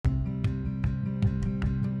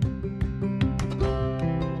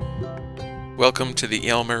Welcome to the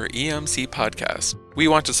Aylmer EMC podcast. We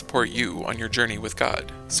want to support you on your journey with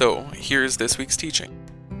God. So, here's this week's teaching.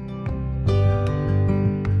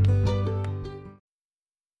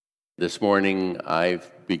 This morning,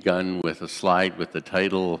 I've begun with a slide with the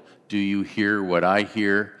title, "Do You Hear What I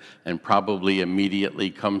Hear?" And probably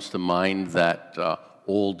immediately comes to mind that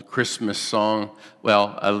old Christmas song.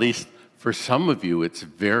 Well, at least for some of you, it's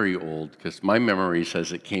very old, because my memory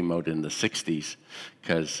says it came out in the 60s,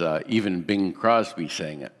 because even Bing Crosby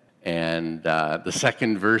sang it. And the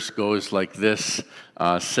second verse goes like this,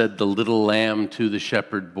 said the little lamb to the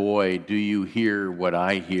shepherd boy, "Do you hear what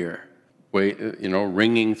I hear?"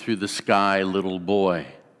 Ringing through the sky, little boy,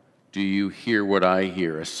 do you hear what I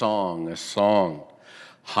hear? A song,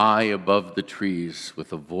 high above the trees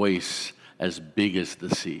with a voice as big as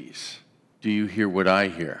the seas. Do you hear what I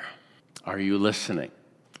hear? Are you listening?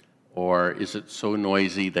 Or is it so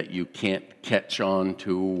noisy that you can't catch on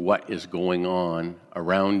to what is going on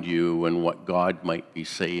around you and what God might be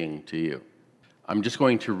saying to you? I'm just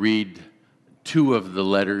going to read two of the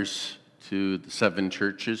letters to the 7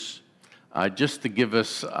 churches. Just to give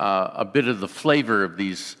us a bit of the flavor of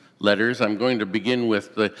these letters, I'm going to begin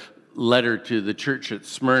with the letter to the church at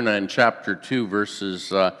Smyrna in chapter 2,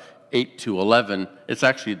 verses 8 to 11. It's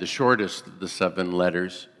actually the shortest of the 7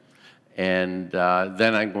 letters. And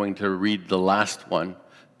then I'm going to read the last one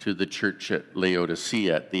to the church at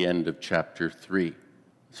Laodicea at the end of chapter 3.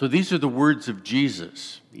 So these are the words of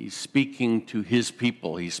Jesus. He's speaking to his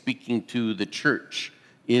people. He's speaking to the church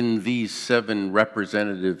in these 7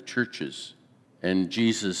 representative churches. And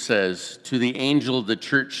Jesus says, "To the angel of the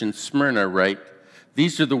church in Smyrna write,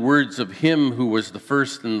 these are the words of him who was the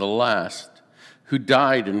first and the last, who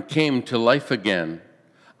died and came to life again.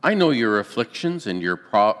 I know your afflictions and your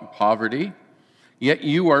poverty, yet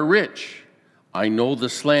you are rich. I know the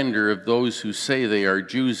slander of those who say they are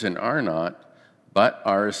Jews and are not, but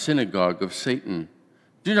are a synagogue of Satan.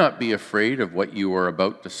 Do not be afraid of what you are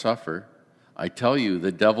about to suffer. I tell you,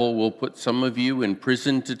 the devil will put some of you in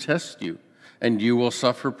prison to test you, and you will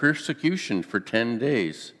suffer persecution for 10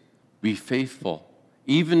 days. Be faithful,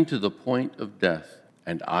 even to the point of death,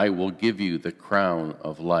 and I will give you the crown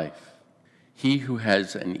of life. He who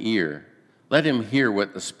has an ear, let him hear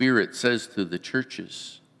what the Spirit says to the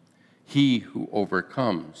churches. He who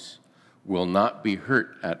overcomes will not be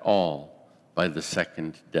hurt at all by the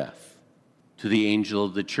second death." To the angel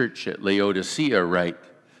of the church at Laodicea write,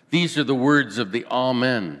 "These are the words of the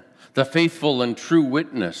Amen, the faithful and true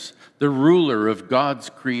witness, the ruler of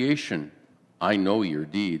God's creation. I know your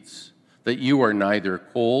deeds, that you are neither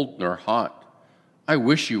cold nor hot. I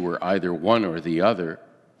wish you were either one or the other.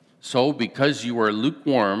 So because you are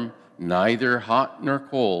lukewarm, neither hot nor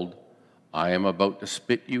cold, I am about to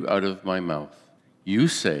spit you out of my mouth. You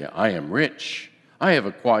say, 'I am rich, I have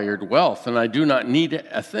acquired wealth, and I do not need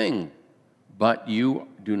a thing.' But you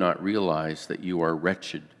do not realize that you are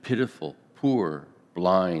wretched, pitiful, poor,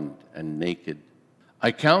 blind, and naked.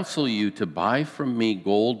 I counsel you to buy from me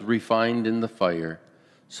gold refined in the fire,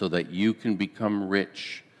 so that you can become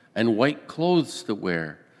rich, and white clothes to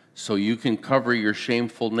wear, so you can cover your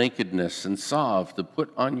shameful nakedness, and salve to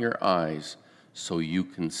put on your eyes, so you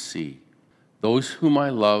can see. Those whom I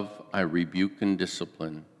love, I rebuke and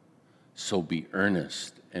discipline. So be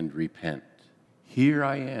earnest and repent. Here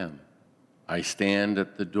I am. I stand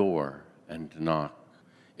at the door and knock.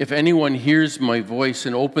 If anyone hears my voice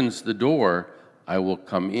and opens the door, I will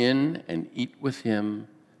come in and eat with him,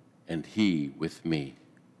 and he with me.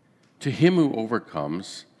 To him who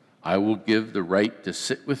overcomes, I will give the right to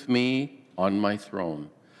sit with me on my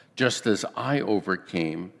throne, just as I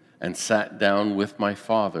overcame and sat down with my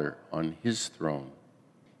Father on his throne.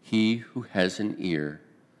 He who has an ear,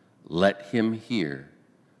 let him hear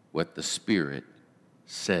what the Spirit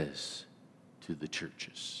says to the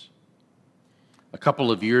churches." A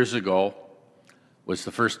couple of years ago was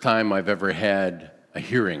the first time I've ever had a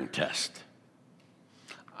hearing test.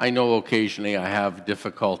 I know occasionally I have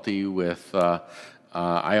difficulty with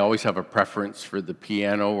I always have a preference for the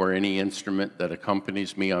piano or any instrument that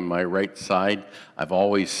accompanies me on my right side. I've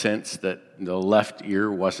always sensed that the left ear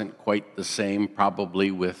wasn't quite the same, probably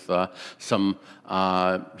with some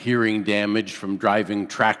hearing damage from driving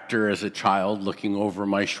tractor as a child, looking over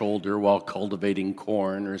my shoulder while cultivating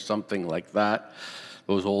corn or something like that.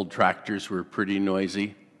 Those old tractors were pretty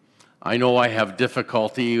noisy. I know I have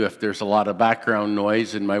difficulty if there's a lot of background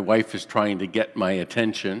noise and my wife is trying to get my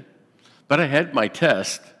attention. But I had my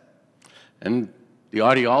test, and the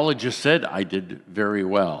audiologist said I did very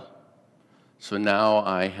well. So now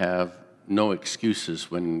I have no excuses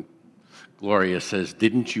when Gloria says,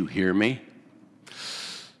 "Didn't you hear me?"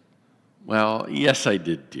 Well, yes, I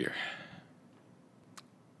did, dear.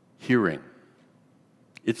 Hearing.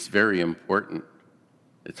 It's very important.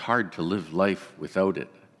 It's hard to live life without it.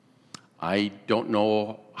 I don't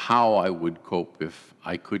know how I would cope if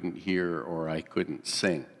I couldn't hear or I couldn't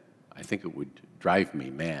sing. I think it would drive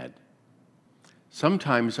me mad.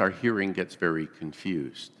 Sometimes our hearing gets very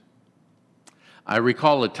confused. I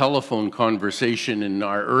recall a telephone conversation in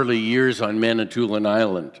our early years on Manitoulin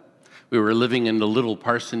Island. We were living in the little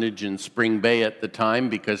parsonage in Spring Bay at the time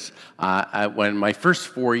because when my first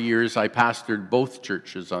 4 years, I pastored both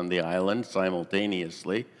churches on the island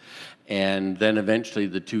simultaneously. And then eventually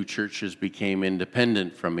the two churches became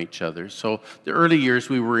independent from each other. So the early years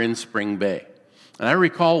we were in Spring Bay. And I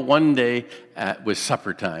recall one day it was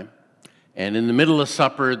supper time. And in the middle of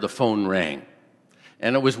supper, the phone rang.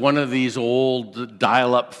 And it was one of these old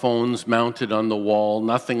dial-up phones mounted on the wall,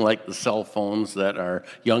 nothing like the cell phones that our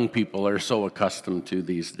young people are so accustomed to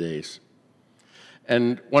these days.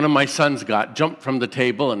 And one of my sons jumped from the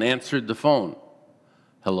table and answered the phone.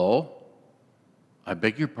 Hello? I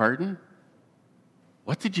beg your pardon?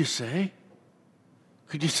 What did you say?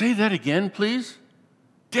 Could you say that again, please?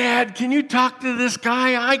 Dad, can you talk to this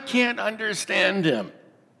guy? I can't understand him.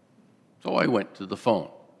 So I went to the phone.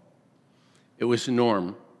 It was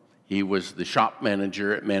Norm. He was the shop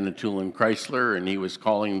manager at Manitoulin Chrysler, and he was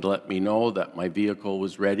calling to let me know that my vehicle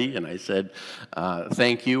was ready. And I said,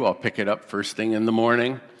 thank you, I'll pick it up first thing in the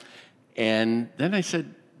morning. And then I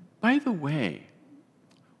said, by the way,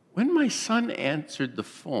 when my son answered the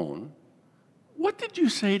phone, what did you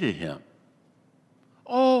say to him?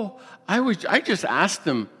 Oh, I just asked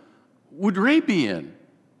him, would Ray be in?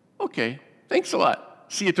 Okay, thanks a lot.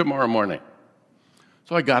 See you tomorrow morning.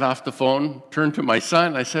 So I got off the phone, turned to my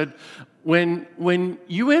son. I said, when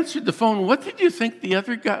you answered the phone, what did you think the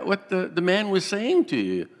other guy, what the man was saying to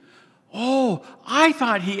you? Oh, I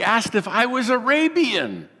thought he asked if I was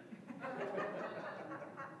Arabian.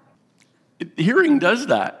 Hearing does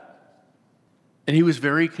that. And he was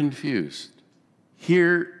very confused.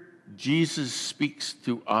 Here, Jesus speaks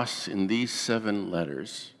to us in these 7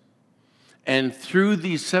 letters. And through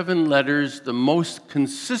these 7 letters, the most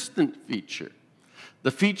consistent feature, the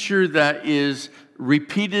feature that is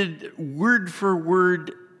repeated word for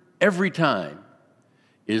word every time,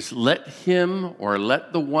 is let him or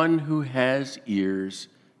let the one who has ears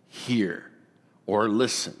hear or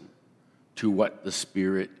listen to what the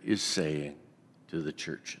Spirit is saying to the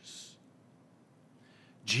churches.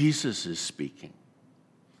 Jesus is speaking.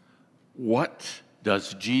 What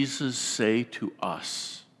does Jesus say to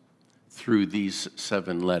us through these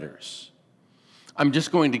 7 letters? I'm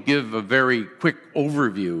just going to give a very quick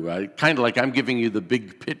overview, kind of like I'm giving you the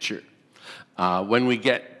big picture. When we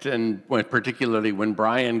get, and particularly when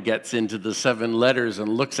Brian gets into the 7 letters and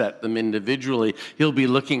looks at them individually, he'll be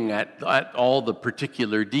looking at all the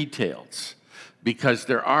particular details, because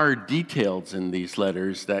there are details in these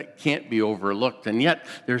letters that can't be overlooked, and yet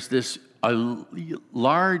there's this a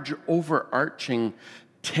large overarching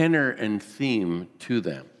tenor and theme to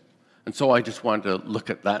them. And so I just want to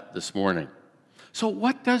look at that this morning. So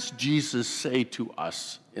what does Jesus say to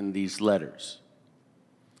us in these letters?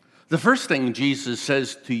 The first thing Jesus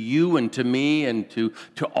says to you and to me and to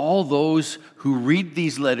all those who read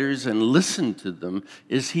these letters and listen to them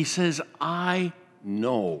is he says, I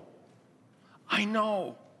know. I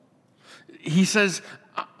know. He says,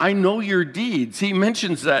 I know your deeds. He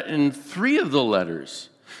mentions that in 3 of the letters.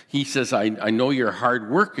 He says, I know your hard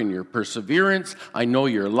work and your perseverance. I know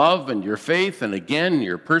your love and your faith, and again,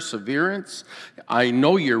 your perseverance. I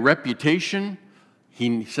know your reputation.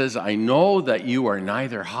 He says, I know that you are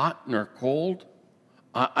neither hot nor cold.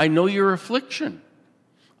 I know your affliction.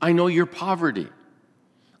 I know your poverty.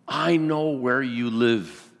 I know where you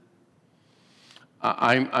live.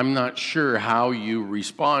 I'm not sure how you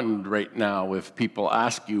respond right now if people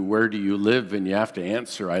ask you, where do you live? And you have to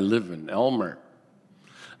answer, I live in Elmer.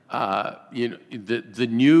 The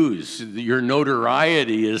news, your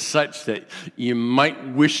notoriety is such that you might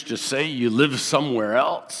wish to say you live somewhere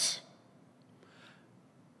else.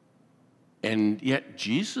 And yet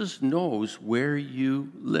Jesus knows where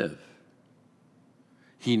you live.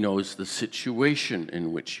 He knows the situation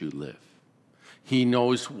in which you live. He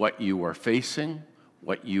knows what you are facing,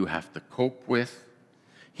 what you have to cope with.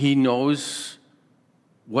 He knows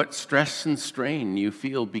what stress and strain you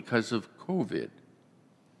feel because of COVID.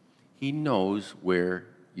 He knows where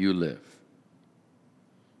you live.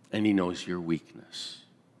 And he knows your weakness.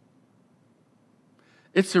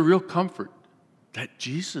 It's a real comfort that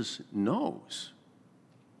Jesus knows.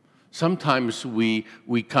 Sometimes we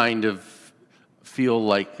kind of feel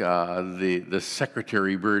like the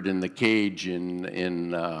secretary bird in the cage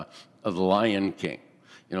in The Lion King.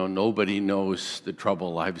 Nobody knows the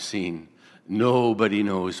trouble I've seen. Nobody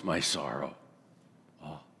knows my sorrow.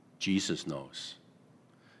 Oh, Jesus knows.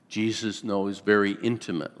 Jesus knows very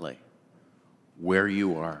intimately where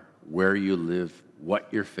you are, where you live, what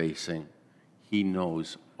you're facing. He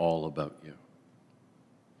knows all about you.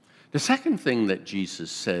 The second thing that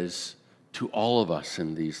Jesus says to all of us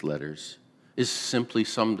in these letters is simply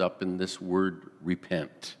summed up in this word,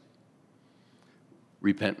 repent.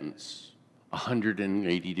 Repentance, a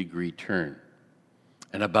 180-degree turn,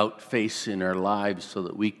 an about-face in our lives so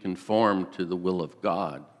that we conform to the will of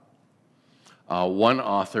God. One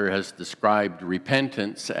author has described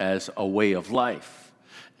repentance as a way of life,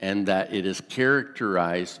 and that it is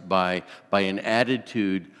characterized by an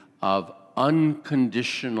attitude of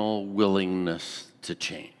unconditional willingness to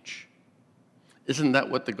change. Isn't that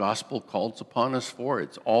what the gospel calls upon us for?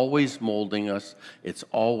 It's always molding us. It's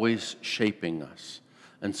always shaping us.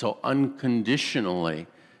 And so unconditionally,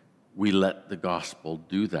 we let the gospel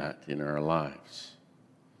do that in our lives.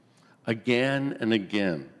 Again and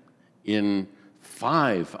again, in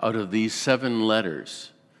 5 out of these 7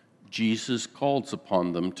 letters, Jesus calls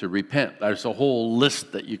upon them to repent. There's a whole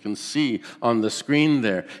list that you can see on the screen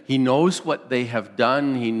there. He knows what they have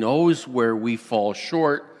done. He knows where we fall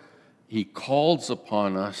short. He calls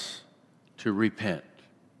upon us to repent.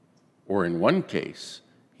 Or in one case,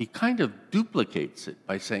 he kind of duplicates it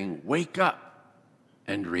by saying, wake up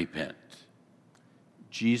and repent.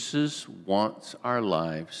 Jesus wants our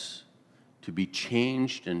lives to be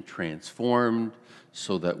changed and transformed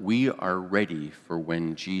so that we are ready for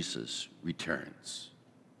when Jesus returns.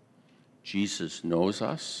 Jesus knows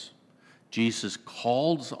us. Jesus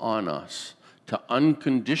calls on us to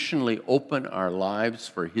unconditionally open our lives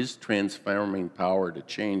for his transforming power to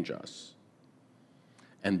change us.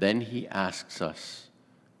 And then he asks us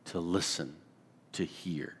to listen, to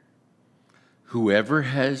hear. Whoever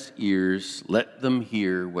has ears, let them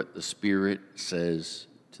hear what the Spirit says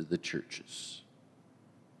to the churches.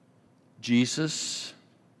 Jesus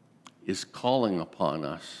is calling upon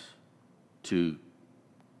us to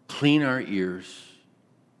clean our ears,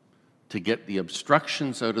 to get the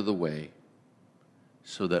obstructions out of the way,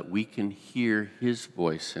 so that we can hear his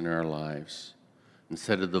voice in our lives,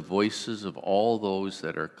 instead of the voices of all those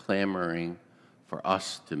that are clamoring for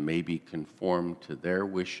us to maybe conform to their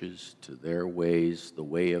wishes, to their ways, the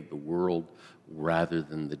way of the world, rather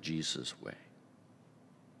than the Jesus way.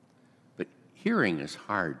 But hearing is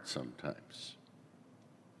hard sometimes.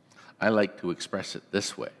 I like to express it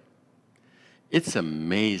this way. It's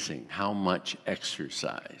amazing how much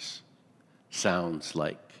exercise sounds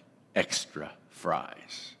like extra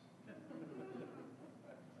fries.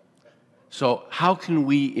 So how can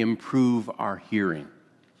we improve our hearing?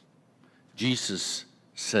 Jesus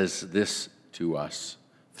says this to us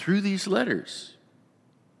through these letters.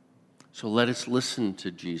 So let us listen to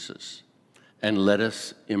Jesus and let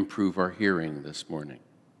us improve our hearing this morning.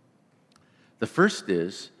 The first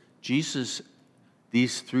is Jesus,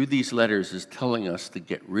 through these letters, is telling us to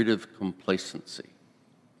get rid of complacency.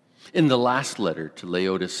 In the last letter to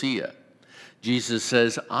Laodicea, Jesus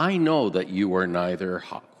says, I know that you are neither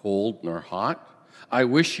cold nor hot. I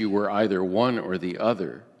wish you were either one or the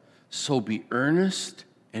other. So be earnest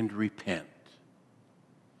and repent.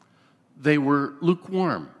 They were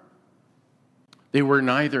lukewarm. They were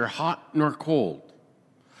neither hot nor cold.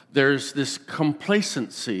 There's this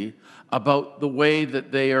complacency about the way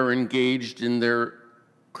that they are engaged in their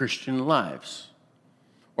Christian lives.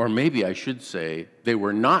 Or maybe I should say, they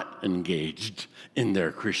were not engaged in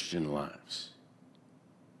their Christian lives.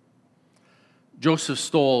 Joseph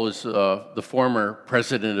Stoll is the former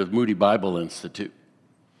president of Moody Bible Institute.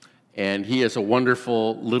 And he has a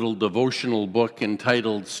wonderful little devotional book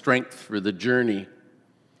entitled Strength for the Journey.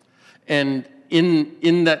 And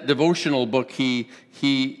in that devotional book, he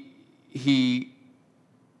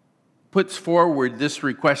puts forward this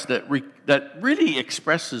request that really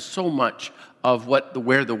expresses so much of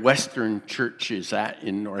where the Western church is at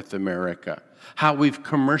in North America. How we've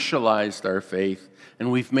commercialized our faith and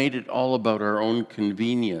we've made it all about our own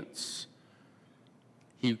convenience.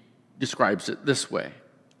 He describes it this way.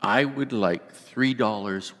 I would like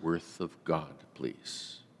 $3 worth of God,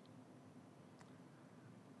 please.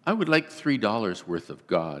 I would like $3 worth of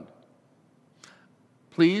God.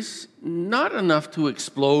 Please, not enough to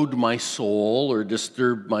explode my soul or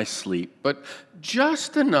disturb my sleep, but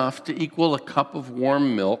just enough to equal a cup of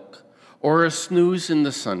warm milk or a snooze in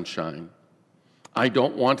the sunshine. I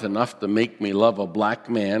don't want enough to make me love a black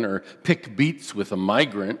man or pick beets with a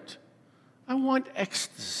migrant. I want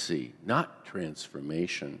ecstasy, not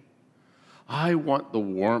transformation. I want the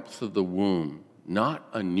warmth of the womb, not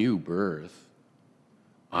a new birth.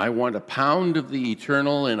 I want a pound of the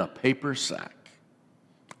eternal in a paper sack.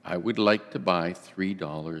 I would like to buy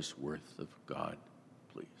 $3 worth of God,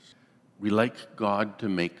 please. We like God to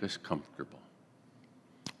make us comfortable.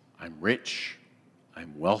 I'm rich,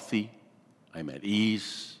 I'm wealthy, I'm at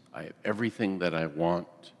ease, I have everything that I want.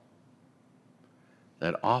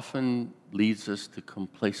 That often leads us to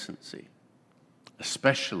complacency,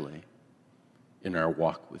 especially in our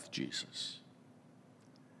walk with Jesus.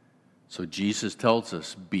 So Jesus tells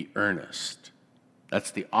us, be earnest.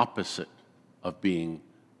 That's the opposite of being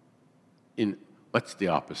in, what's the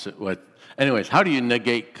opposite? Anyways, how do you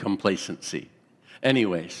negate complacency?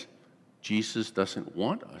 Anyways, Jesus doesn't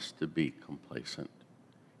want us to be complacent.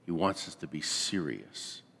 He wants us to be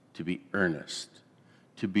serious, to be earnest,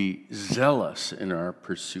 to be zealous in our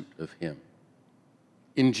pursuit of him.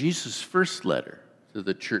 In Jesus' first letter to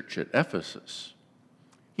the church at Ephesus,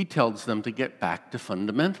 he tells them to get back to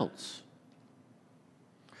fundamentals.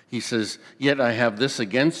 He says, yet I have this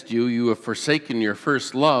against you, you have forsaken your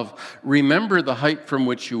first love. Remember the height from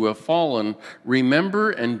which you have fallen.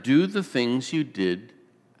 Remember and do the things you did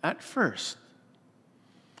at first.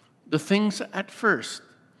 The things at first,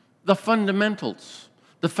 the fundamentals,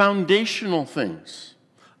 the foundational things.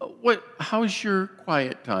 How's your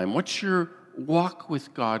quiet time? What's your walk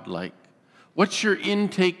with God like? What's your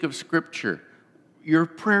intake of Scripture? Your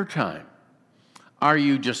prayer time? Are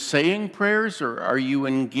you just saying prayers, or are you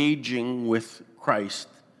engaging with Christ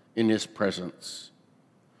in his presence?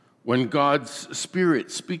 When God's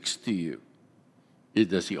Spirit speaks to you,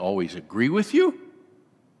 does he always agree with you?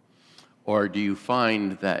 Or do you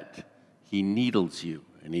find that he needles you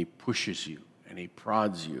and he pushes you and he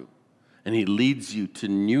prods you and he leads you to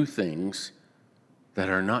new things that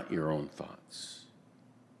are not your own thoughts?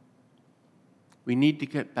 We need to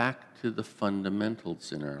get back to the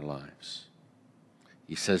fundamentals in our lives.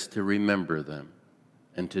 He says to remember them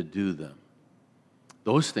and to do them.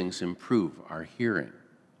 Those things improve our hearing.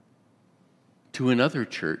 To another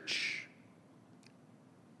church,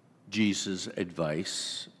 Jesus'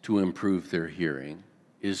 advice to improve their hearing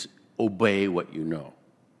is obey what you know.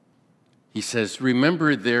 He says,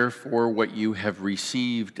 remember therefore what you have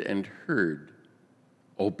received and heard.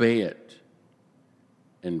 Obey it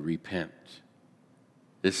and repent.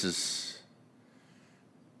 This is,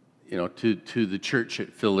 to the church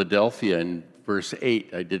at Philadelphia in verse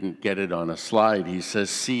 8, I didn't get it on a slide. He says,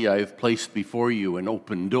 see, I have placed before you an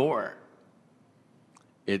open door.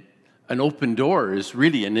 An open door is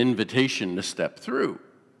really an invitation to step through.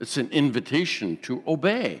 It's an invitation to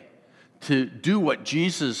obey, to do what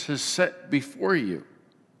Jesus has set before you.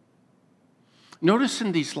 Notice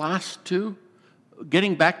in these last two,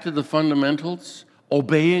 getting back to the fundamentals,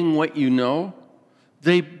 obeying what you know,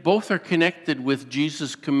 they both are connected with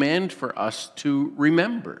Jesus' command for us to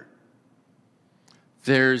remember.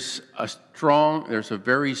 There's a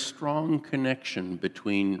very strong connection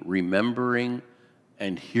between remembering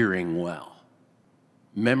and hearing well.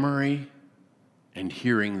 Memory and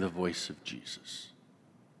hearing the voice of Jesus.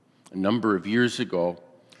 A number of years ago,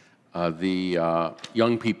 the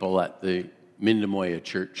young people at the Mindamoya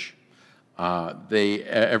Church,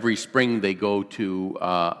 every spring they go to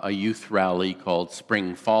a youth rally called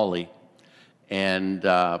Spring Folly. And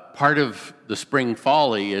part of the Spring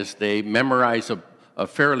Folly is they memorize a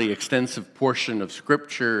fairly extensive portion of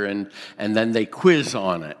Scripture, and then they quiz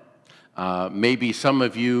on it. Maybe some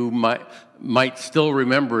of you might still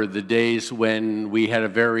remember the days when we had a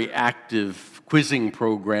very active quizzing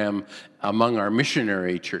program among our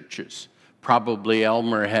missionary churches. Probably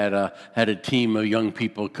Elmer had a team of young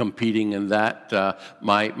people competing in that.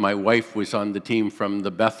 My wife was on the team from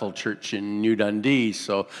the Bethel Church in New Dundee,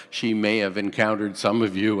 so she may have encountered some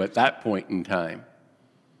of you at that point in time.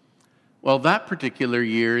 Well, that particular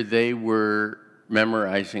year, they were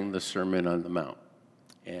memorizing the Sermon on the Mount.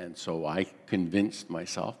 And so I convinced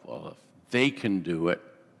myself, well, if they can do it,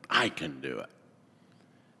 I can do it.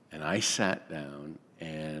 And I sat down,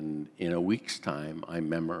 and in a week's time, I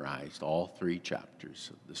memorized all 3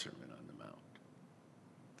 chapters of the Sermon on the Mount.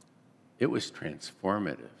 It was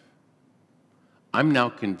transformative. I'm now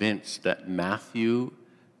convinced that Matthew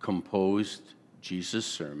composed Jesus'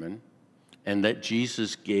 sermon, and that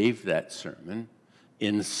Jesus gave that sermon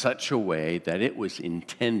in such a way that it was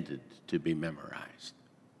intended to be memorized.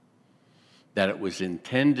 That it was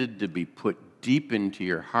intended to be put deep into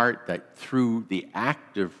your heart, that through the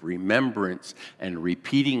act of remembrance and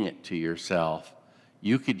repeating it to yourself,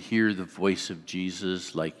 you could hear the voice of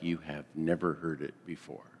Jesus like you have never heard it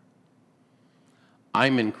before.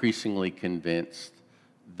 I'm increasingly convinced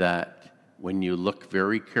that when you look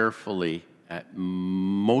very carefully at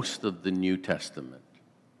most of the New Testament,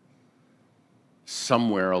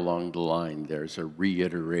 somewhere along the line, there's a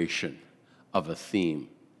reiteration of a theme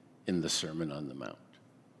in the Sermon on the Mount,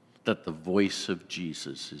 that the voice of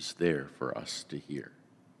Jesus is there for us to hear.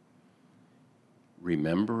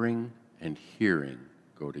 Remembering and hearing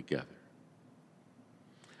go together.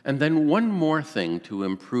 And then one more thing to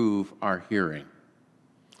improve our hearing,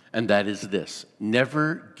 and that is this: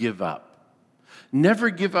 never give up. Never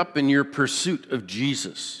give up in your pursuit of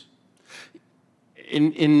Jesus.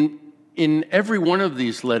 In every one of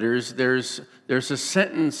these letters, there's a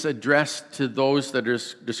sentence addressed to those that are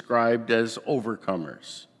described as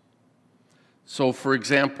overcomers. So, for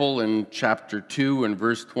example, in chapter 2 and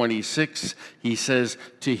verse 26, he says,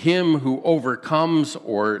 "To him who overcomes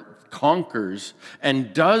or conquers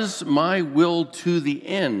and does my will to the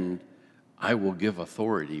end, I will give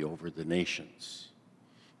authority over the nations."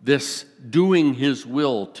 This doing his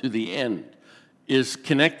will to the end is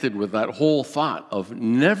connected with that whole thought of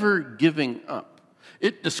never giving up.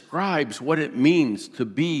 It describes what it means to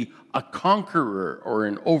be a conqueror or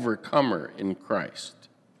an overcomer in Christ.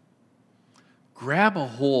 Grab a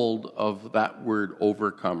hold of that word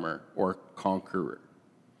overcomer or conqueror.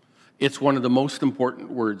 It's one of the most important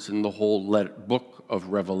words in the whole book of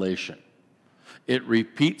Revelation. It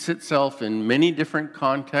repeats itself in many different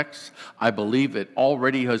contexts. I believe it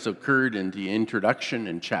already has occurred in the introduction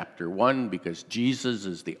in chapter 1 because Jesus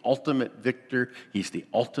is the ultimate victor. He's the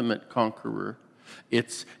ultimate conqueror.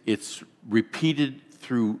 It's repeated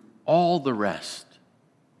through all the rest.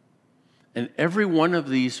 And every one of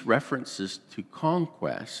these references to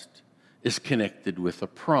conquest is connected with a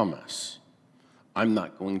promise. I'm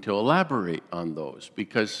not going to elaborate on those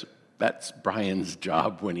because that's Brian's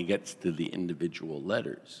job when he gets to the individual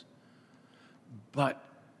letters. But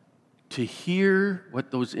to hear what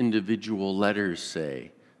those individual letters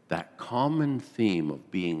say, that common theme of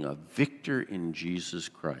being a victor in Jesus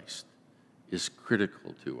Christ is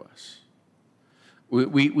critical to us.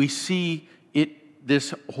 We see it.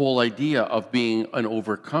 This whole idea of being an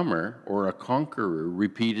overcomer or a conqueror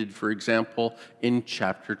repeated, for example, in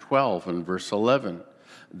chapter 12 and verse 11.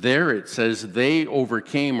 There it says they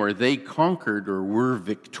overcame or they conquered or were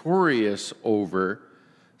victorious over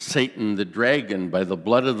Satan the dragon by the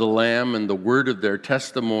blood of the Lamb and the word of their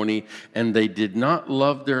testimony, and they did not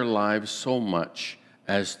love their lives so much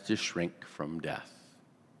as to shrink from death.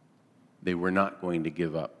 They were not going to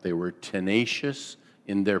give up. They were tenacious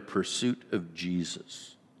in their pursuit of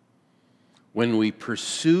Jesus. When we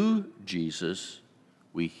pursue Jesus,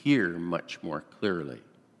 we hear much more clearly.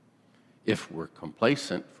 If we're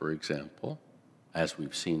complacent, for example, as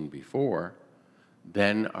we've seen before,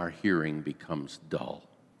 then our hearing becomes dull.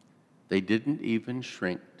 They didn't even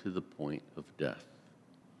shrink to the point of death.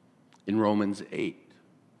 In Romans 8,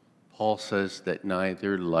 Paul says that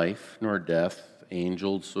neither life nor death,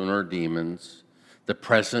 angels nor demons, the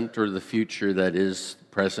present or the future, that is,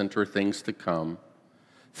 present or things to come,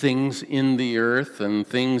 things in the earth and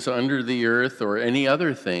things under the earth or any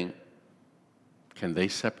other thing, can they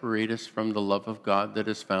separate us from the love of God that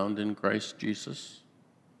is found in Christ Jesus?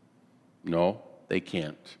 No, they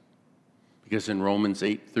can't. Because in Romans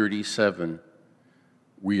 8:37,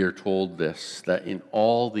 we are told this, that in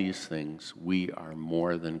all these things we are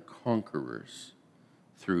more than conquerors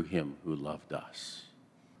through him who loved us.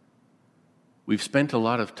 We've spent a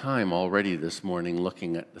lot of time already this morning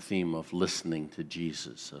looking at the theme of listening to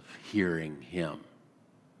Jesus, of hearing him.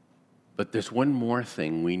 But there's one more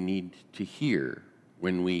thing we need to hear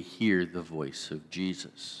when we hear the voice of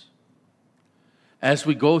Jesus. As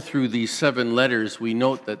we go through these 7 letters, we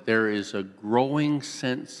note that there is a growing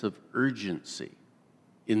sense of urgency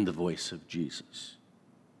in the voice of Jesus.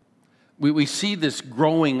 We see this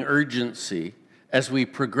growing urgency as we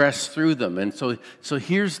progress through them. And so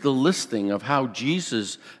here's the listing of how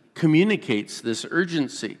Jesus communicates this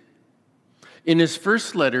urgency. In his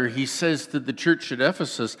first letter, he says to the church at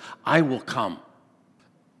Ephesus, "I will come."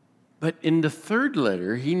 But in the third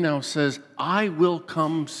letter, he now says, "I will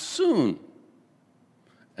come soon,"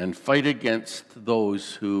 and fight against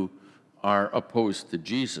those who are opposed to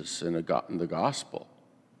Jesus in the gospel.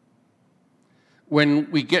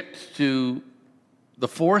 When we get to the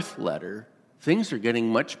fourth letter, things are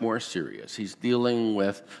getting much more serious. He's dealing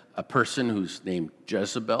with a person who's named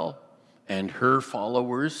Jezebel and her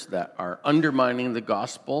followers that are undermining the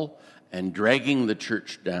gospel and dragging the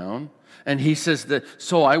church down. And he says that,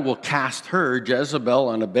 "So I will cast her, Jezebel,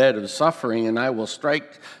 on a bed of suffering, and I will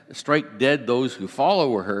strike dead those who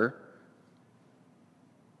follow her."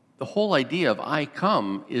 The whole idea of "I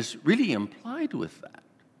come" is really implied with that.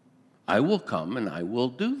 I will come and I will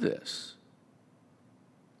do this.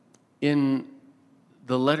 In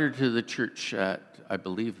the letter to the church at, I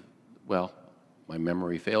believe, well, My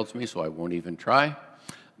memory fails me, so I won't even try.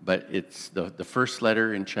 But it's the first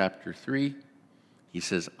letter in chapter 3. He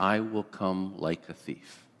says, I will come like a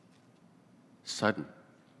thief. Sudden,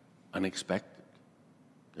 unexpected.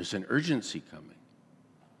 There's an urgency coming.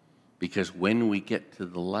 Because when we get to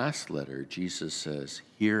the last letter, Jesus says,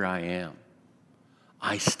 here I am.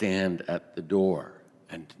 I stand at the door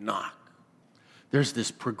and knock. There's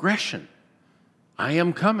this progression. I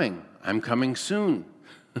am coming. I'm coming soon.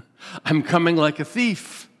 I'm coming like a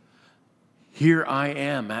thief. Here I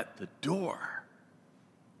am at the door.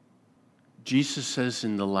 Jesus says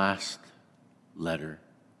in the last letter,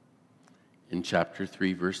 in chapter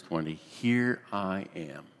 3, verse 20, here I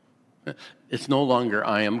am. It's no longer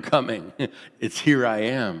I am coming. It's here I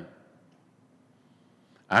am.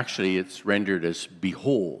 Actually, it's rendered as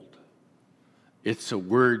behold. It's a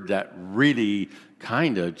word that really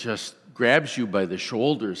kind of just grabs you by the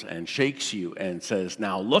shoulders and shakes you and says,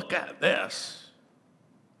 now look at this.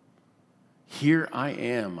 Here I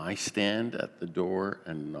am. I stand at the door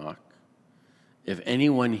and knock. If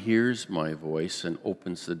anyone hears my voice and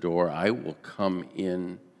opens the door, I will come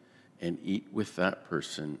in and eat with that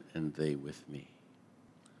person and they with me.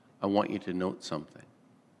 I want you to note something.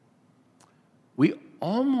 We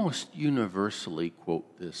almost universally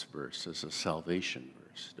quote this verse as a salvation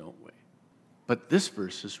verse, don't we? But this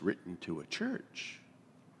verse is written to a church.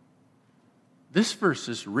 This verse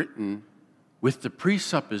is written with the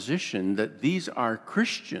presupposition that these are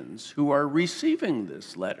Christians who are receiving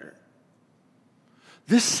this letter.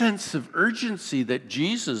 This sense of urgency that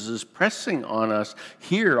Jesus is pressing on us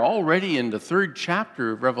here already in the 3rd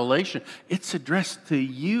chapter of Revelation, it's addressed to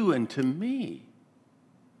you and to me.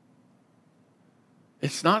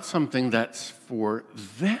 It's not something that's for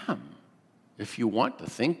them, if you want to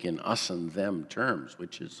think in us and them terms,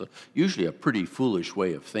 which is usually a pretty foolish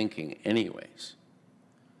way of thinking anyways.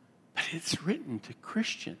 But it's written to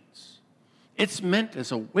Christians. It's meant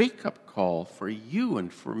as a wake-up call for you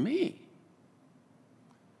and for me.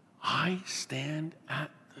 I stand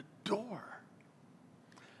at the door.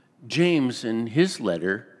 James, in his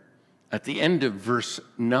letter, at the end of verse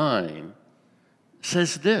 9,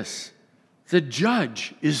 says this, the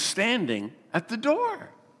judge is standing at the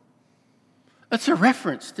door. That's a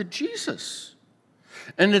reference to Jesus.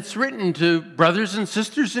 And it's written to brothers and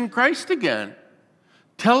sisters in Christ again,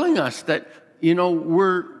 telling us that,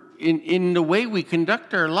 we're in the way we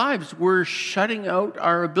conduct our lives, we're shutting out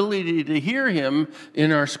our ability to hear him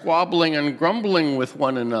in our squabbling and grumbling with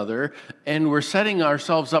one another, and we're setting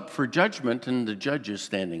ourselves up for judgment, and the judge is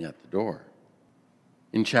standing at the door.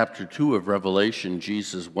 In chapter 2 of Revelation,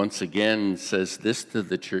 Jesus once again says this to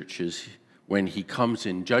the churches when he comes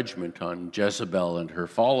in judgment on Jezebel and her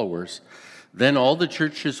followers. Then all the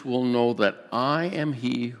churches will know that I am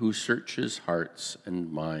he who searches hearts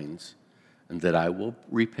and minds, and that I will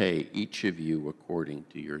repay each of you according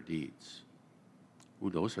to your deeds. Ooh,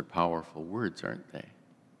 those are powerful words, aren't they?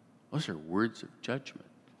 Those are words of judgment.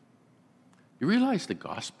 You realize the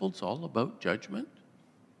gospel's all about judgment?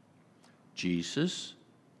 Jesus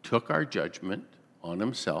took our judgment on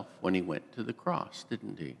himself when he went to the cross,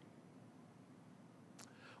 didn't he?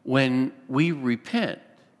 When we repent,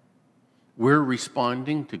 we're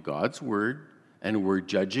responding to God's word, and we're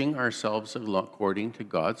judging ourselves according to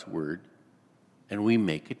God's word, and we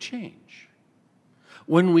make a change.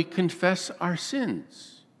 When we confess our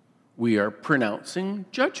sins, we are pronouncing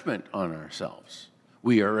judgment on ourselves.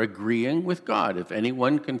 We are agreeing with God. If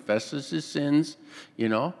anyone confesses his sins,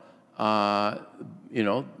 that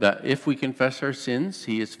if we confess our sins,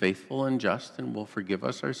 he is faithful and just and will forgive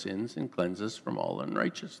us our sins and cleanse us from all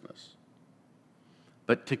unrighteousness.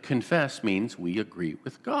 But to confess means we agree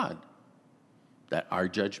with God that our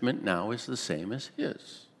judgment now is the same as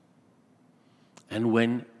his. And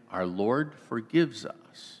when our Lord forgives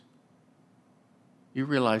us, you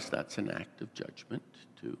realize that's an act of judgment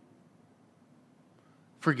too.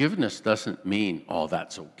 Forgiveness doesn't mean, oh,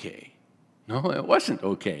 that's okay. No, it wasn't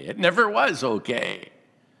okay. It never was okay.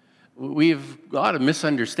 We've got a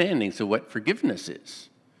misunderstanding of what forgiveness is.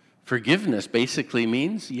 Forgiveness basically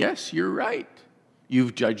means, yes, you're right.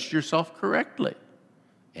 You've judged yourself correctly.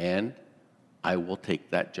 And I will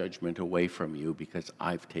take that judgment away from you because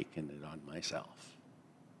I've taken it on myself.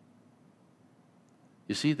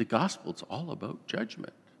 You see, the gospel's all about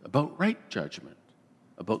judgment, about right judgment,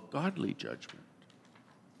 about godly judgment.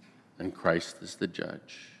 And Christ is the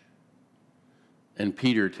judge. And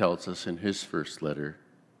Peter tells us in his first letter,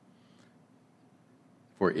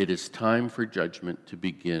 for it is time for judgment to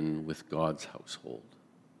begin with God's household.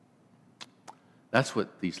 That's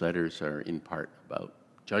what these letters are in part about.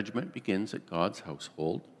 Judgment begins at God's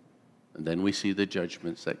household, and then we see the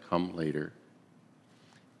judgments that come later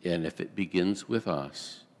And if it begins with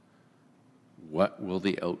us, what will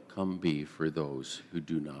the outcome be for those who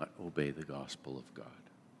do not obey the gospel of God?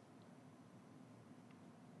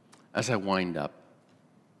 As I wind up,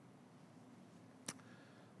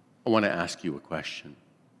 I want to ask you a question.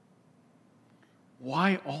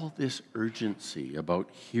 Why all this urgency about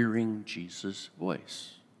hearing Jesus'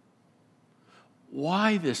 voice?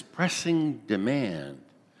 Why this pressing demand?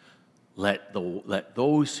 Let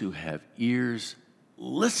those who have ears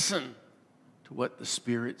listen to what the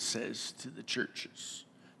Spirit says to the churches,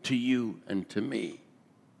 to you and to me.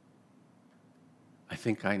 I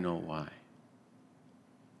think I know why.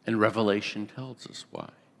 And Revelation tells us why.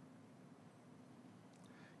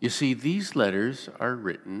 You see, these letters are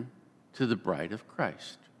written to the bride of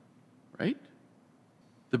Christ, right?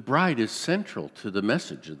 The bride is central to the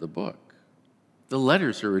message of the book. The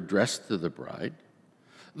letters are addressed to the bride.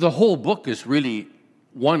 The whole book is really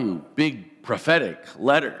one big prophetic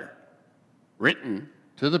letter written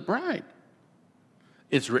to the bride.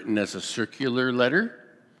 It's written as a circular letter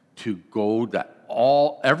to go that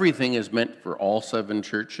everything is meant for all 7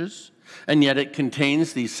 churches, and yet it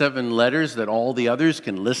contains these 7 letters that all the others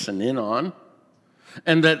can listen in on,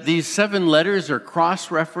 and that these 7 letters are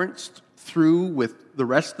cross-referenced through with the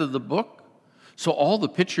rest of the book. So all the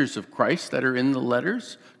pictures of Christ that are in the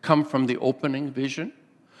letters come from the opening vision.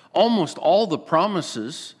 Almost all the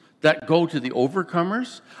promises that go to the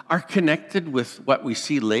overcomers are connected with what we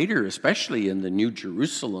see later, especially in the New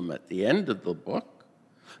Jerusalem at the end of the book.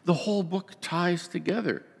 The whole book ties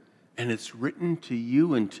together, and it's written to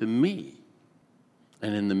you and to me.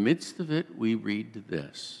 And in the midst of it, we read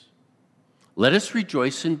this. Let us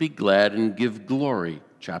rejoice and be glad and give glory,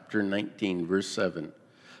 chapter 19, verse 7.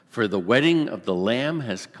 For the wedding of the Lamb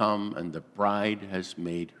has come, and the bride has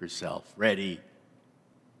made herself ready.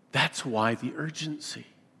 That's why the urgency.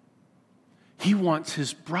 He wants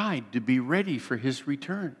his bride to be ready for his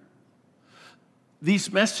return.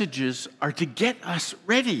 These messages are to get us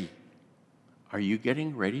ready. Are you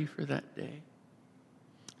getting ready for that day?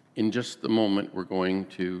 In just a moment, we're going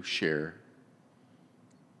to share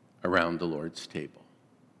around the Lord's table.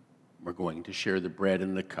 We're going to share the bread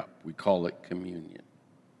and the cup. We call it communion.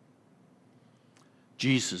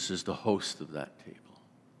 Jesus is the host of that table.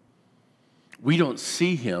 We don't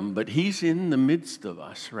see him, but he's in the midst of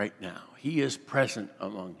us right now. He is present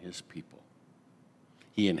among his people.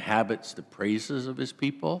 He inhabits the praises of his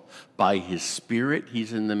people. By his Spirit,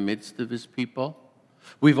 he's in the midst of his people.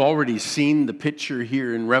 We've already seen the picture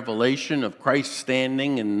here in Revelation of Christ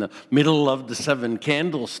standing in the middle of the 7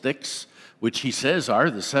 candlesticks, which he says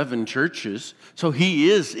are the 7 churches. So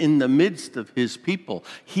he is in the midst of his people.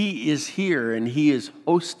 He is here, and he is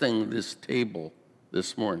hosting this table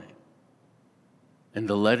this morning. And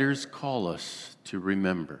the letters call us to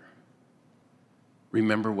remember.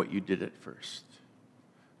 Remember what you did at first.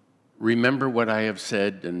 Remember what I have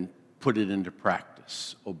said and put it into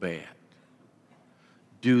practice. Obey it.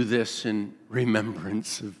 Do this in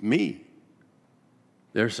remembrance of me.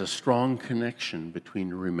 There's a strong connection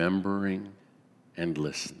between remembering and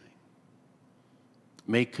listening.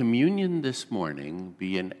 May communion this morning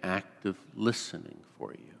be an act of listening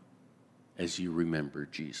for you as you remember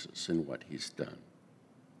Jesus and what he's done.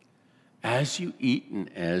 As you eat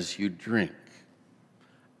and as you drink,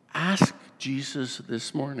 ask Jesus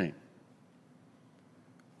this morning,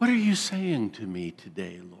 what are you saying to me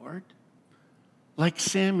today, Lord? Like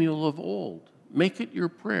Samuel of old, make it your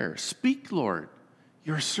prayer. Speak, Lord,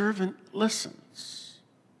 your servant listens.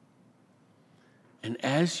 And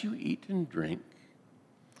as you eat and drink,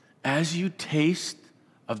 as you taste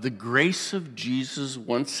of the grace of Jesus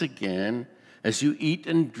once again, as you eat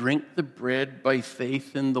and drink the bread by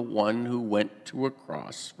faith in the one who went to a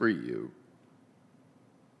cross for you,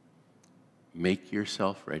 make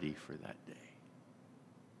yourself ready for that day.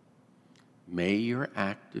 May your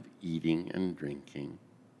act of eating and drinking,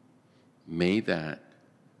 may that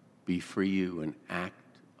be for you an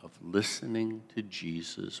act of listening to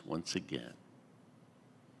Jesus once again,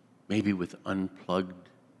 maybe with unplugged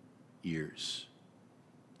ears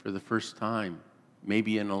for the first time,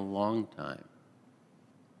 maybe in a long time.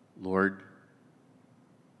 Lord,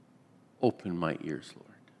 open my ears,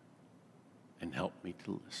 Lord, and help me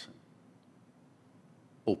to listen.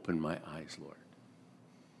 Open my eyes, Lord.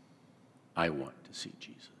 I want to see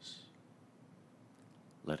Jesus.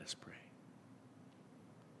 Let us pray.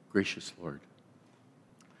 Gracious Lord,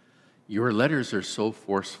 your letters are so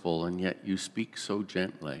forceful, and yet you speak so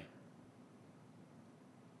gently.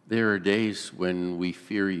 There are days when we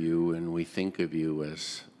fear you and we think of you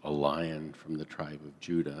as a lion from the tribe of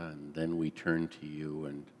Judah, and then we turn to you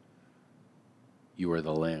and you are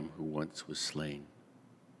the lamb who once was slain.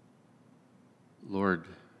 Lord,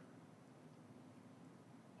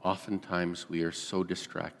 oftentimes we are so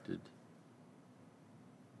distracted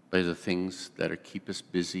by the things that keep us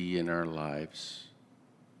busy in our lives,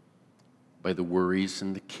 by the worries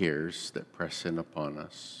and the cares that press in upon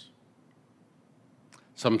us,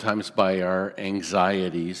 sometimes by our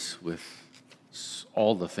anxieties with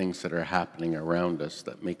all the things that are happening around us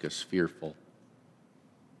that make us fearful.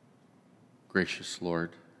 Gracious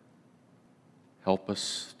Lord, help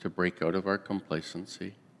us to break out of our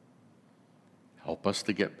complacency. Help us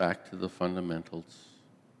to get back to the fundamentals.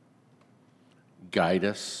 Guide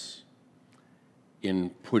us in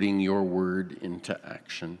putting your word into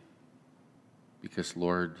action. Because,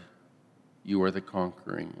 Lord, you are the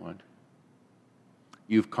conquering one.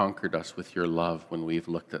 You've conquered us with your love when we've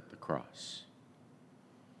looked at the cross.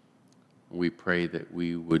 We pray that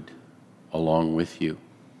we would, along with you,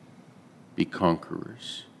 be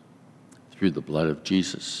conquerors through the blood of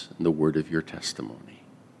Jesus and the word of your testimony.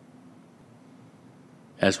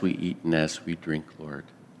 As we eat and as we drink, Lord,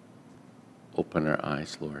 open our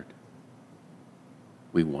eyes, Lord.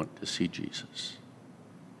 We want to see Jesus.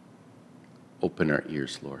 Open our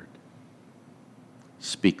ears, Lord.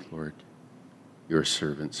 Speak, Lord. Your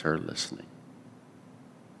servants are listening.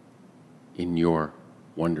 In your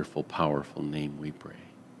wonderful, powerful name we pray.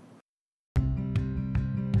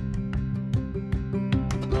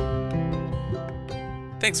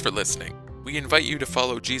 Thanks for listening. We invite you to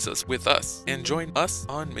follow Jesus with us and join us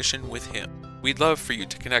on mission with him. We'd love for you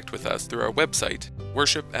to connect with us through our website,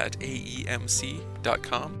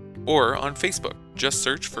 worship@aemc.com, or on Facebook. Just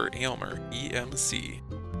search for Aylmer, EMC.